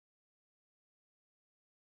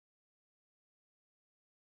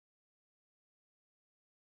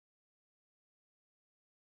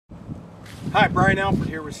Hi, Brian Alford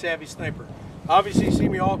here with Savvy Sniper. Obviously you see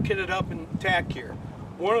me all kitted up in tack gear.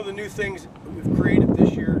 One of the new things we've created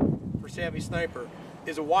this year for Savvy Sniper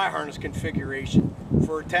is a Y harness configuration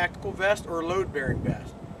for a tactical vest or a load-bearing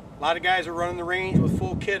vest. A lot of guys are running the range with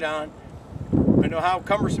full kit on. I know how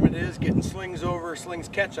cumbersome it is getting slings over, slings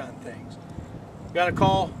catch on things. Got a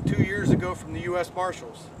call 2 years ago from the U.S.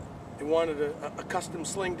 Marshals. They wanted a custom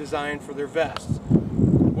sling design for their vests.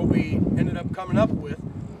 What we ended up coming up with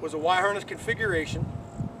was a Y harness configuration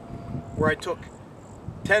where I took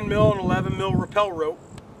 10 mil and 11 mil rappel rope,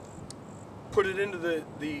 put it into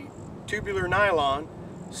the tubular nylon,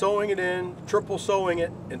 sewing it in, triple sewing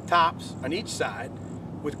it in tops on each side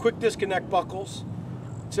with quick disconnect buckles.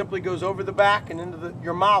 It simply goes over the back and into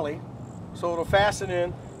your molly, so it'll fasten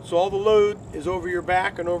in, so all the load is over your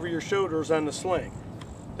back and over your shoulders on the sling.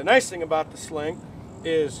 The nice thing about the sling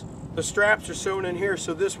is the straps are sewn in here,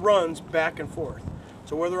 so this runs back and forth.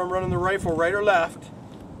 So whether I'm running the rifle right or left,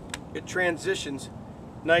 it transitions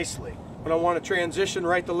nicely. When I want to transition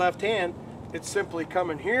right to left hand, it's simply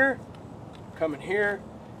coming here,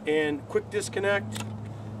 and quick disconnect.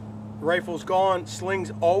 The rifle's gone,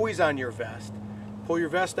 sling's always on your vest. Pull your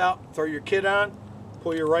vest out, throw your kit on,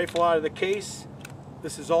 pull your rifle out of the case.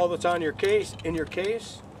 This is all that's on your case, in your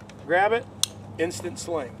case. Grab it, instant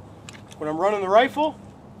sling. When I'm running the rifle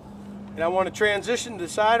and I want to transition to the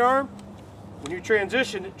sidearm, when you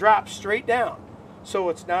transition, it drops straight down. So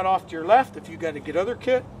it's not off to your left. If you got to get other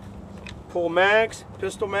kit, pull mags,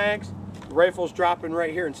 pistol mags, the rifle's dropping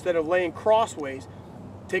right here instead of laying crossways,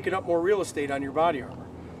 taking up more real estate on your body armor.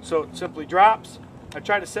 So it simply drops. I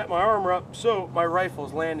try to set my armor up so my rifle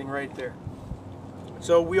is landing right there.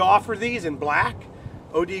 So we offer these in black,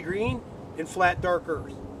 OD green, and flat dark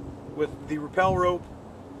earth, with the rappel rope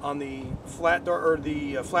on the flat dark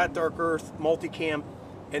earth multicam,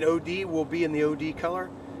 and OD will be in the OD color,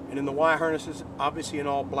 and in the Y harnesses obviously in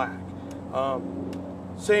all black.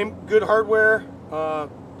 Same good hardware,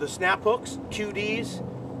 the snap hooks, QDs,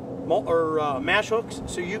 or mash hooks,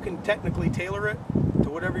 so you can technically tailor it to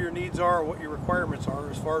whatever your needs are or what your requirements are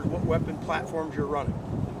as far as what weapon platforms you're running.